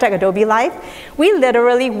Adobe, #Adobe Live, we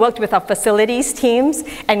literally worked with our facilities teams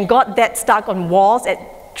and got that stuck on walls at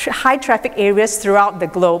high traffic areas throughout the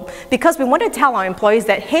globe, because we want to tell our employees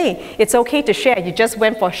that, hey, it's okay to share. You just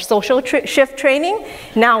went for social shift training,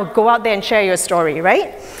 now go out there and share your story,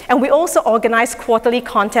 right? And we also organize quarterly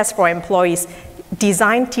contests for our employees,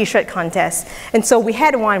 design t-shirt contests. And so we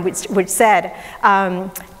had one which said,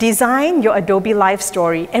 design your Adobe Live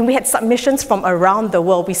story. And we had submissions from around the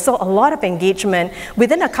world. We saw a lot of engagement.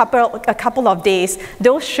 Within a couple of days,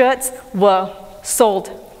 those shirts were sold.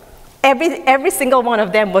 Every single one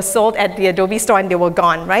of them was sold at the Adobe store, and they were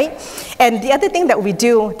gone, right? And the other thing that we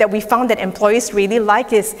do that we found that employees really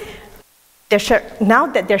like is, now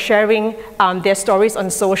that they're sharing their stories on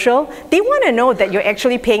social, they want to know that you're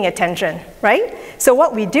actually paying attention, right? So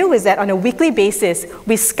what we do is that on a weekly basis,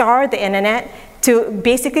 we scour the internet, to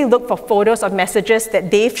basically look for photos or messages that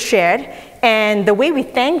they've shared. And the way we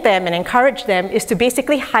thank them and encourage them is to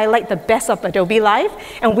basically highlight the best of Adobe Live.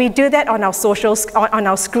 And we do that on our socials, on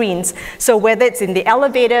our screens. So whether it's in the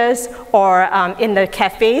elevators or in the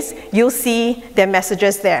cafes, you'll see their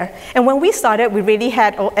messages there. And when we started, we really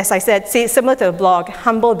had, as I said, similar to the blog,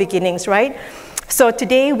 humble beginnings, right? So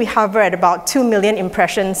today we hover at about 2 million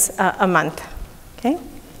impressions a month, okay?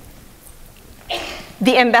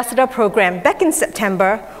 The Ambassador Program, back in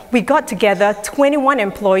September, we got together 21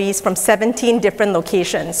 employees from 17 different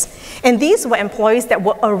locations. And these were employees that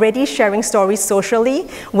were already sharing stories socially,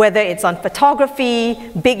 whether it's on photography,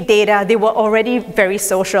 big data, they were already very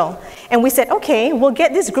social. And we said, okay, we'll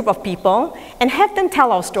get this group of people and have them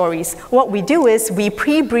tell our stories. What we do is we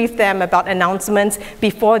pre-brief them about announcements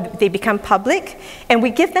before they become public, and we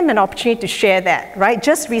give them an opportunity to share that, right?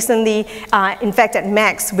 Just recently, in fact, at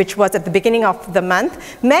MAX, which was at the beginning of the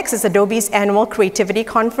month, MAX is Adobe's annual creativity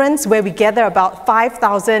conference where we gather about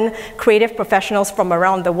 5,000 creative professionals from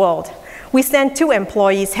around the world. We sent 2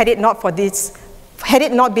 employees. Had it not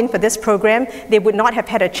been for this program, they would not have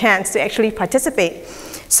had a chance to actually participate.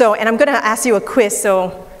 So, and I'm going to ask you a quiz,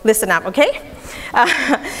 so listen up, okay?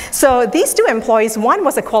 So these 2 employees, one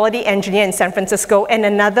was a quality engineer in San Francisco, and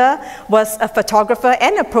another was a photographer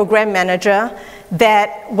and a program manager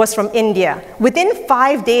that was from India. Within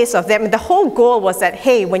 5 days of them, the whole goal was that,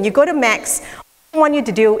 hey, when you go to MAX, what I want you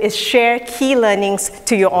to do is share key learnings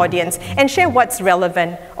to your audience and share what's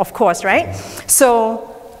relevant, of course, right? So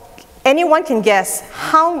anyone can guess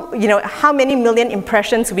how many million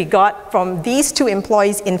impressions we got from these 2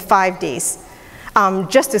 employees in 5 days.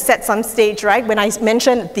 Just to set some stage, right? When I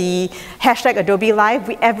mentioned the hashtag Adobe Live,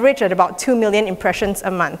 we average at about 2 million impressions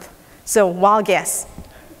a month. So wild guess.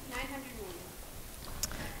 900 million.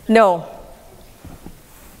 No.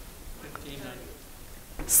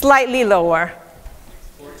 1,500. Slightly lower.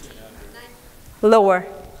 1,400. Lower.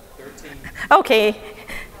 13. Okay.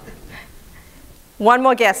 One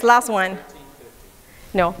more guess, last one.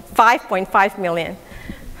 1,350. No, 5.5 million.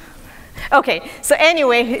 Okay, so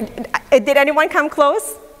anyway, did anyone come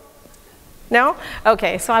close? No?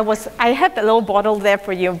 Okay, so I have the little bottle there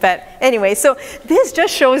for you, but anyway, so this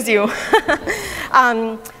just shows you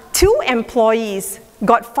 2 employees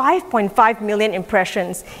got 5.5 million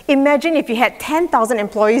impressions. Imagine if you had 10,000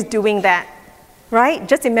 employees doing that, right?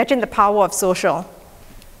 Just imagine the power of social,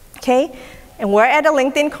 okay? And we're at a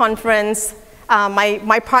LinkedIn conference.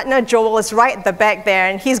 My partner Joel is right at the back there,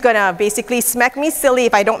 and he's gonna basically smack me silly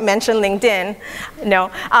if I don't mention LinkedIn. No,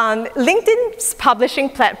 LinkedIn's publishing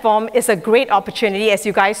platform is a great opportunity, as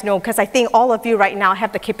you guys know, because I think all of you right now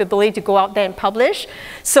have the capability to go out there and publish.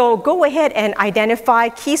 So go ahead and identify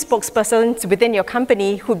key spokespersons within your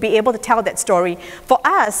company who'd be able to tell that story. For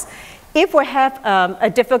us, if we have a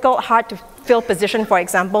difficult, hard to fill position, for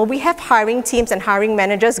example, we have hiring teams and hiring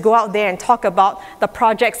managers go out there and talk about the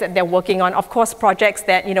projects that they're working on. Of course, projects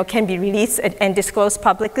that can be released and disclosed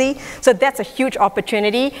publicly. So that's a huge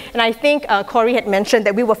opportunity. And I think Corey had mentioned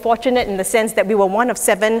that we were fortunate in the sense that we were one of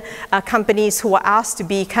 7 companies who were asked to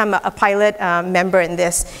become a pilot member in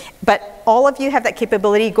this. But all of you have that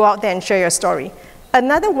capability. Go out there and share your story.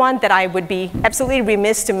 Another one that I would be absolutely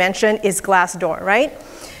remiss to mention is Glassdoor, right?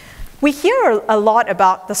 We hear a lot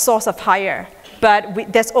about the source of hire,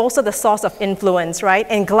 but there's also the source of influence, right?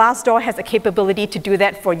 And Glassdoor has the capability to do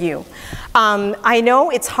that for you. I know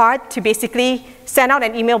it's hard to basically send out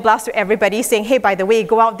an email blast to everybody saying, hey, by the way,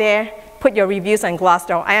 go out there, put your reviews on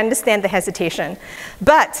Glassdoor. I understand the hesitation,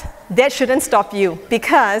 but that shouldn't stop you,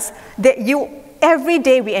 because every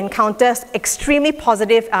day we encounter extremely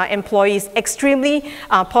positive employees, extremely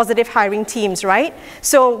positive hiring teams, right?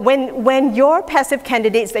 So when your passive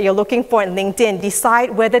candidates that you're looking for in LinkedIn decide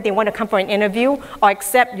whether they want to come for an interview or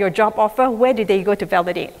accept your job offer, where do they go to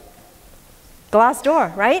validate?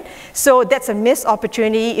 Glassdoor, right? So that's a missed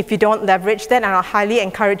opportunity if you don't leverage that, and I highly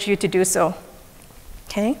encourage you to do so.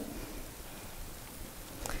 Okay?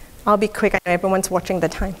 I'll be quick, I know everyone's watching the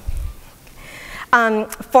time.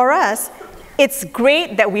 For us, it's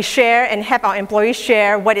great that we share and have our employees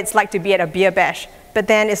share what it's like to be at a beer bash. But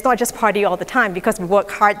then it's not just party all the time, because we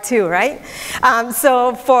work hard too, right?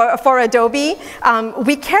 So for Adobe,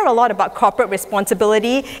 we care a lot about corporate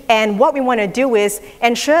responsibility, and what we want to do is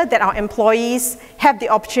ensure that our employees have the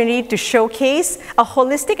opportunity to showcase a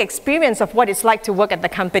holistic experience of what it's like to work at the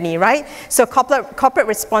company, right? So corporate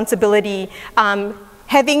responsibility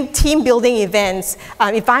Having team building events.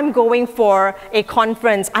 If I'm going for a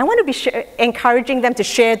conference, I want to be encouraging them to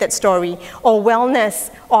share that story, or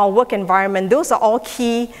wellness, or work environment. Those are all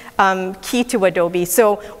key to Adobe.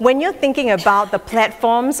 So when you're thinking about the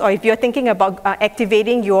platforms, or if you're thinking about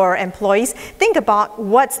activating your employees, think about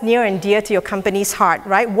what's near and dear to your company's heart,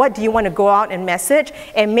 right? What do you want to go out and message,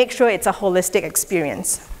 and make sure it's a holistic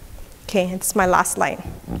experience. Okay, it's my last slide.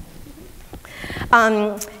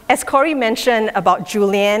 As Corey mentioned about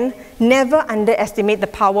Julian, never underestimate the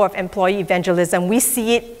power of employee evangelism. We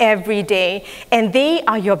see it every day, and they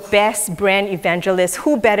are your best brand evangelists.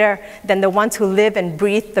 Who better than the ones who live and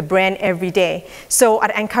breathe the brand every day? So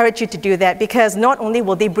I'd encourage you to do that, because not only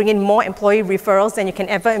will they bring in more employee referrals than you can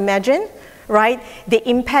ever imagine, right? They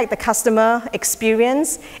impact the customer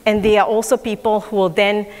experience, and they are also people who will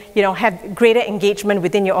then, have greater engagement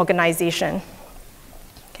within your organization.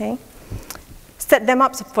 Okay? Set them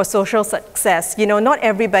up for social success. Not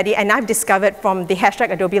everybody, and I've discovered from the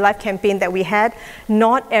hashtag Adobe Live campaign that we had,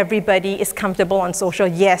 not everybody is comfortable on social.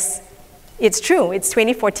 Yes, it's true, it's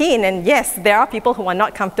 2014, and yes, there are people who are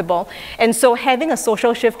not comfortable. And so having a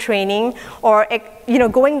social shift training, or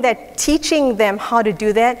going there, teaching them how to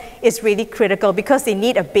do that is really critical, because they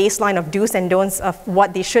need a baseline of do's and don'ts of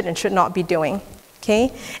what they should and should not be doing.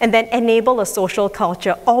 Okay? And then enable a social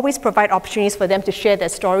culture. Always provide opportunities for them to share their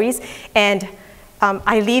stories. And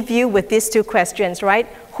I leave you with these two questions, right?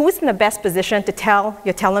 Who's in the best position to tell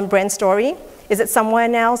your talent brand story? Is it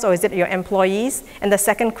someone else, or is it your employees? And the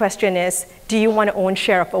second question is, do you want to own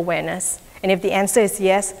share of awareness? And if the answer is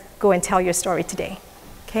yes, go and tell your story today.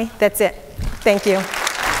 Okay, that's it. Thank you.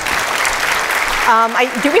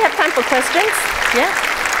 Do we have time for questions? Yeah?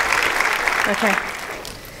 Okay.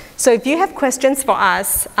 So if you have questions for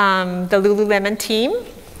us, the Lululemon team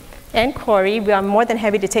and Corey, we are more than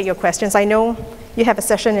happy to take your questions. I know you have a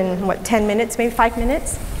session in, 10 minutes, maybe 5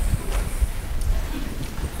 minutes?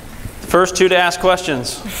 First two to ask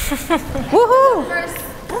questions. Woohoo!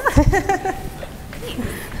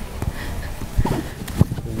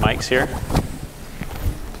 Mike's here.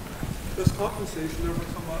 Does compensation ever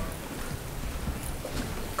come up?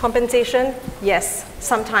 Compensation? Yes,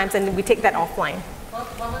 sometimes, and we take that offline.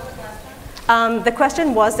 What was the question? The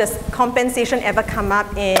question was, does compensation ever come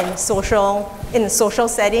up in a social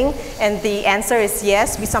setting? And the answer is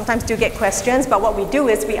yes. We sometimes do get questions, but what we do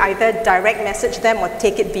is we either direct message them or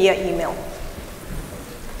take it via email.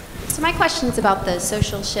 So my question is about the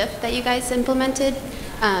social shift that you guys implemented.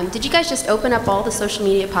 Did you guys just open up all the social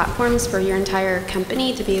media platforms for your entire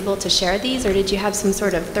company to be able to share these, or did you have some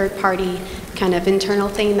sort of third-party kind of internal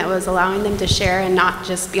thing that was allowing them to share and not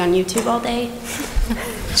just be on YouTube all day?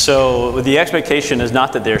 So the expectation is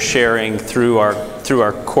not that they're sharing through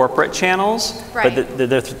our corporate channels, right, but that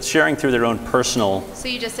they're sharing through their own personal. So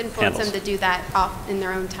you just influence handles. them to do that off in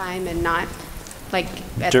their own time and not like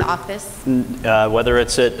at the office? Whether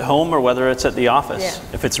it's at home or whether it's at the office.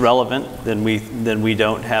 Yeah. If it's relevant, then we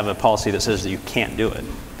don't have a policy that says that you can't do it.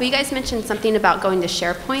 But you guys mentioned something about going to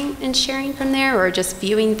SharePoint and sharing from there, or just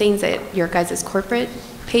viewing things that your guys' corporate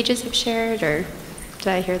pages have shared, or did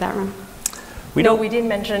I hear that wrong? We didn't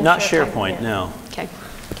mention not SharePoint. SharePoint, no. Okay.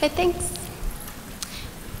 Okay, thanks.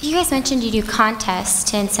 You guys mentioned you do contests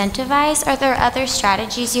to incentivize. Are there other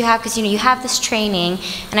strategies you have? Because you have this training,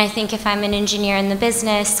 and I think if I'm an engineer in the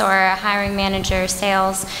business or a hiring manager,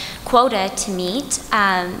 sales quota to meet,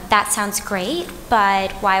 that sounds great,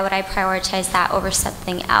 but why would I prioritize that over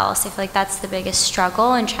something else? I feel like that's the biggest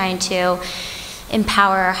struggle in trying to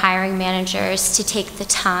empower hiring managers to take the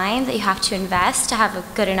time that you have to invest to have a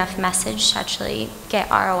good enough message to actually get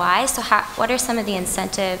ROI. So what are some of the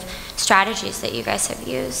incentive strategies that you guys have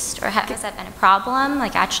used? Or has that been a problem,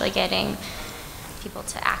 like actually getting people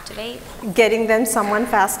to activate? Getting them someone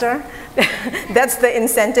faster. That's the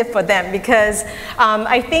incentive for them, because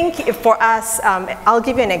I think for us, I'll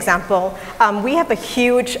give you an example. We have a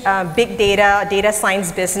huge big data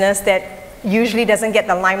science business that usually doesn't get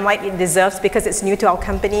the limelight it deserves because it's new to our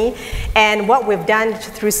company. And what we've done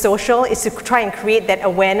through social is to try and create that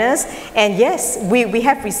awareness. And yes, we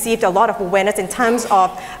have received a lot of awareness in terms of,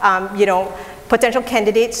 potential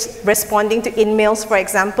candidates responding to emails, for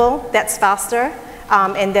example. That's faster,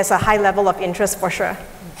 and there's a high level of interest for sure.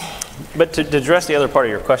 But to address the other part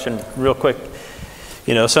of your question real quick,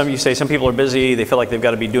 you say some people are busy, they feel like they've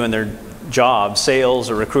got to be doing their job, sales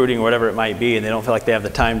or recruiting or whatever it might be, and they don't feel like they have the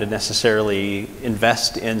time to necessarily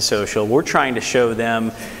invest in social. We're trying to show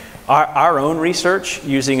them our own research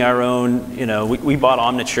using our own, we bought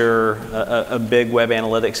Omniture, a big web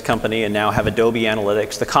analytics company, and now have Adobe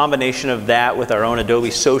Analytics. The combination of that with our own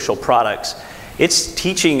Adobe social products, it's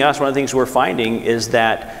teaching us, one of the things we're finding is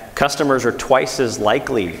that Customers are twice as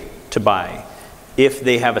likely to buy if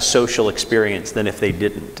they have a social experience than if they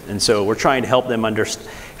didn't. And so we're trying to help them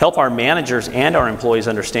help our managers and our employees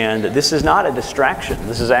understand that this is not a distraction.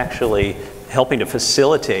 This is actually helping to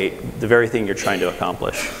facilitate the very thing you're trying to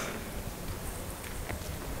accomplish.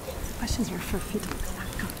 Questions are for feedback.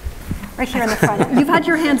 Right here in the front. You've had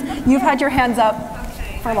your hands up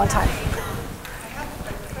for a long time.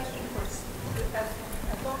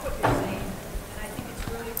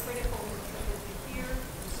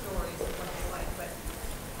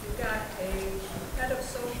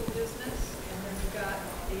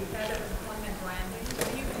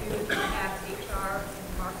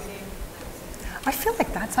 I feel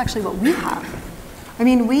like that's actually what we have. I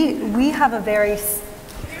mean, we have a very...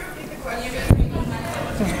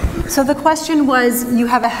 So the question was, you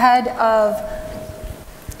have a head of...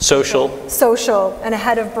 Social and a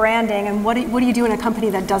head of branding, and what do you do in a company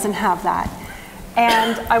that doesn't have that?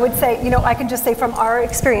 And I would say, I can just say from our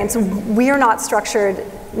experience, we are not structured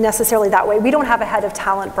necessarily that way. We don't have a head of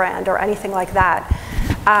talent brand or anything like that.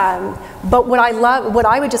 But what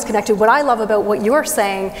I would just connect to, what I love about what you're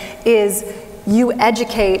saying is you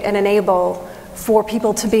educate and enable for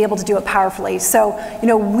people to be able to do it powerfully. So,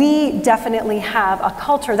 we definitely have a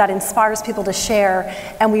culture that inspires people to share,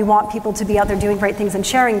 and we want people to be out there doing great things and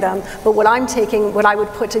sharing them. But what I would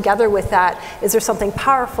put together with that is there's something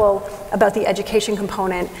powerful about the education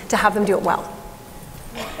component to have them do it well.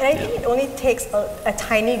 And I think it only takes a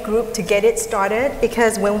tiny group to get it started,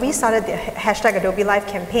 because when we started the hashtag Adobe Live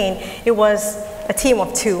campaign, it was a team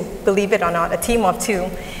of 2, believe it or not, a team of 2.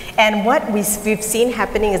 And what we've seen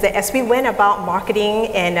happening is that as we went about marketing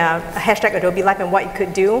and hashtag Adobe Live and what it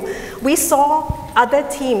could do, we saw other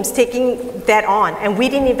teams taking that on, and we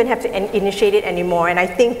didn't even have to initiate it anymore. And I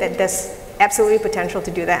think that there's absolutely potential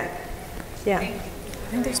to do that. Yeah. I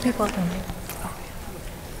think there's people up there.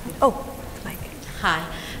 Oh. Hi.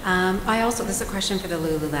 This is a question for the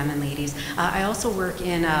Lululemon ladies. I also work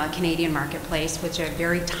in a Canadian marketplace, which is a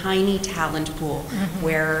very tiny talent pool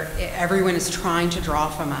where everyone is trying to draw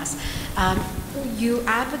from us. You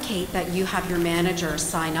advocate that you have your manager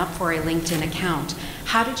sign up for a LinkedIn account.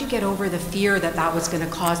 How did you get over the fear that that was going to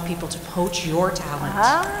cause people to poach your talent?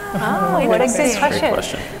 What a good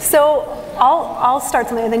question. So I'll start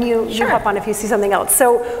something, and then you hop on if you see something else.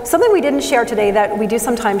 So something we didn't share today that we do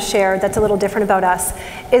sometimes share that's a little different about us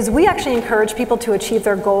is we actually encourage people to achieve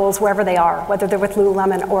their goals wherever they are, whether they're with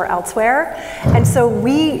Lululemon or elsewhere. And so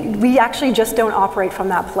we actually just don't operate from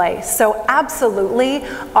that place. So absolutely,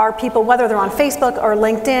 our people, whether they're on Facebook or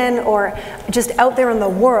LinkedIn or just out there in the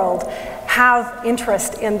world, have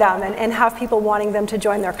interest in them and have people wanting them to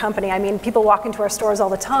join their company. I mean, people walk into our stores all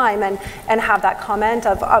the time and have that comment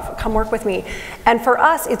of come work with me. And for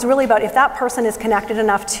us, it's really about if that person is connected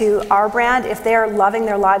enough to our brand, if they're loving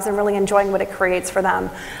their lives and really enjoying what it creates for them,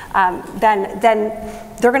 then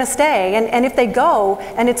they're gonna stay. And if they go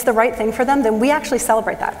and it's the right thing for them, then we actually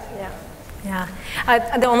celebrate that. Yeah.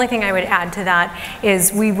 The only thing I would add to that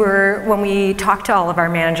is when we talked to all of our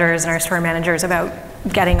managers and our store managers about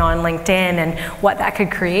getting on LinkedIn and what that could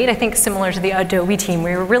create, I think similar to the Adobe team,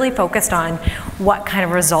 we were really focused on what kind of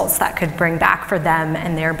results that could bring back for them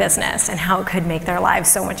and their business and how it could make their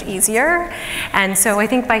lives so much easier. And so I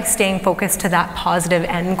think by staying focused to that positive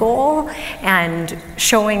end goal and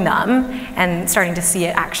showing them and starting to see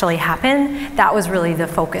it actually happen, that was really the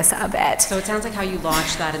focus of it. So it sounds like how you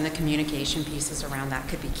launched that and the communication pieces around that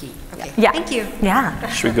could be key. Okay. Yeah. Thank you. Yeah.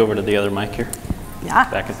 Should we go over to the other mic here? Yeah.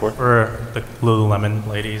 Back and forth. For the Lululemon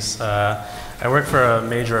ladies, I work for a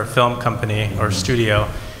major film company or studio,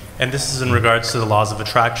 and this is in regards to the laws of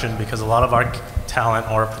attraction, because a lot of our talent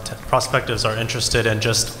or prospectives are interested in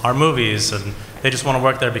just our movies, and they just want to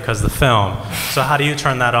work there because of the film. So how do you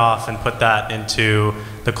turn that off and put that into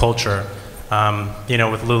the culture?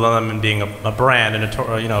 With Lululemon being a brand and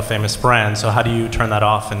a famous brand, so how do you turn that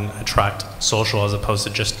off and attract social as opposed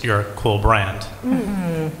to just your cool brand?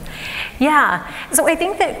 Yeah, so I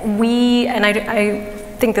think that and I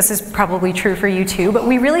think this is probably true for you too, but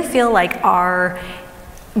we really feel like our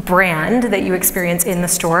brand that you experience in the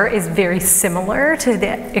store is very similar to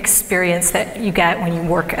the experience that you get when you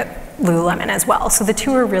work at Lululemon as well. So the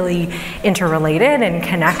two are really interrelated and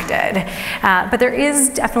connected. But there is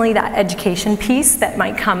definitely that education piece that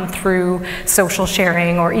might come through social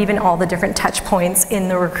sharing or even all the different touch points in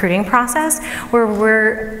the recruiting process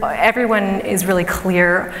where everyone is really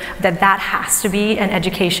clear that that has to be an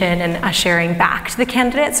education and a sharing back to the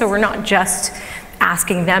candidate. So we're not just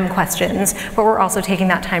asking them questions, but we're also taking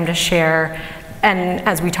that time to share And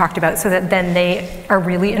as we talked about, so that then they are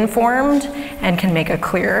really informed and can make a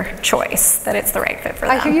clear choice that it's the right fit for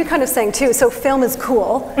them. I hear you kind of saying too, so film is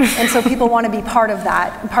cool, and so people want to be part of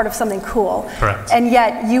that, part of something cool. Correct. And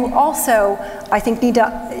yet you also, I think, need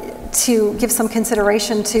to give some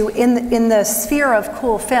consideration to, in the sphere of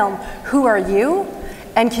cool film, who are you?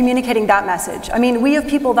 And communicating that message. I mean, we have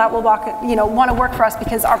people that will want to work for us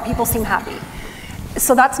because our people seem happy.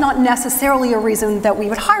 So that's not necessarily a reason that we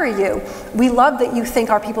would hire you. We love that you think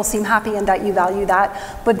our people seem happy and that you value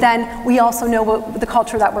that, but then we also know what the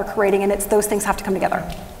culture that we're creating, and it's those things have to come together.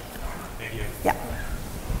 Thank you. Yeah.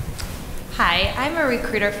 Hi, I'm a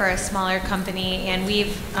recruiter for a smaller company, and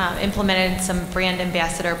we've implemented some brand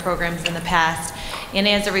ambassador programs in the past. And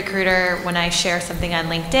as a recruiter, when I share something on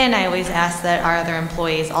LinkedIn, I always ask that our other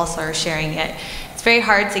employees also are sharing it. It's very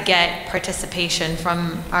hard to get participation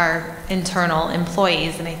from our internal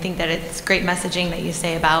employees, and I think that it's great messaging that you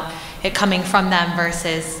say about it coming from them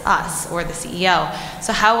versus us or the CEO.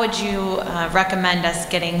 So how would you recommend us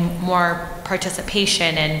getting more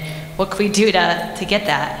participation, and what could we do to get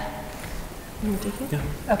that?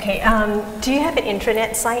 Okay, do you have an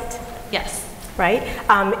intranet site? Yes. Right?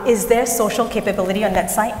 Is there social capability on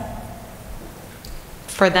that site?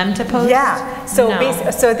 For them to post? Yeah, so,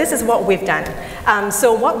 No. so this is what we've done.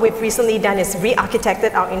 So what we've recently done is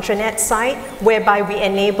re-architected our intranet site, whereby we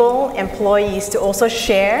enable employees to also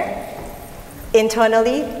share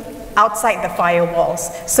internally outside the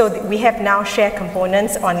firewalls. So we have now shared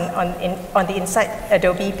components on the Inside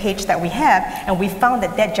Adobe page that we have, and we found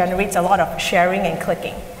that that generates a lot of sharing and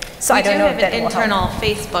clicking. So I don't know if that will help. We do have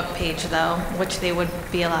an internal Facebook page, though, which they would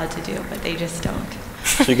be allowed to do, but they just don't.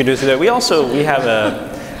 So you can do it through that.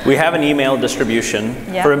 We have an email distribution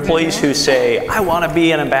for employees who say, I want to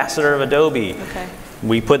be an ambassador of Adobe. Okay.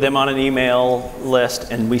 We put them on an email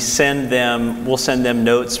list, and we'll send them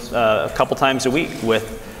notes a couple times a week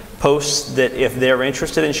with posts that if they're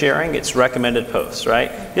interested in sharing, it's recommended posts,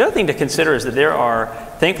 right? The other thing to consider is that there are,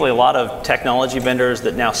 thankfully, a lot of technology vendors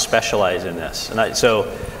that now specialize in this. And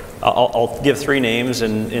so I'll give 3 names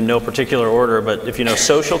in no particular order, but if you know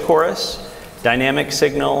Social Chorus, Dynamic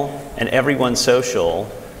Signal, and Everyone Social,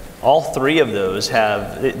 all 3 of those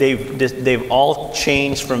they've all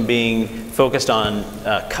changed from being focused on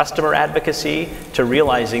customer advocacy to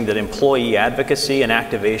realizing that employee advocacy and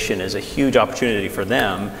activation is a huge opportunity for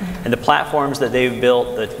them. And the platforms that they've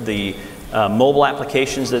built, the mobile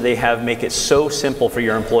applications that they have, make it so simple for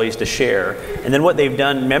your employees to share. And then what they've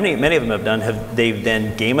done, many of them have done, they've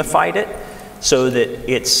then gamified it, so that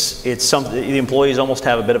it's something the employees almost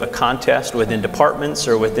have a bit of a contest within departments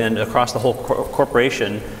or across the whole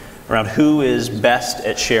corporation around who is best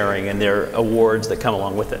at sharing, and their awards that come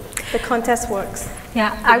along with it. The contest works.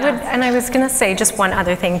 Yeah, I was going to say just one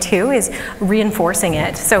other thing too, is reinforcing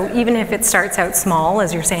it. So even if it starts out small,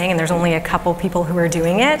 as you're saying, and there's only a couple people who are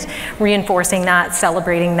doing it, reinforcing that,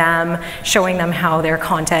 celebrating them, showing them how their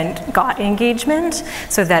content got engagement,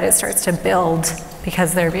 so that it starts to build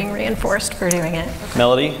because they're being reinforced for doing it.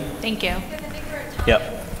 Melody? Thank you.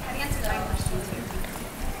 Yep.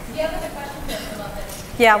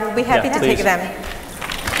 Yeah, we'll be happy to take them.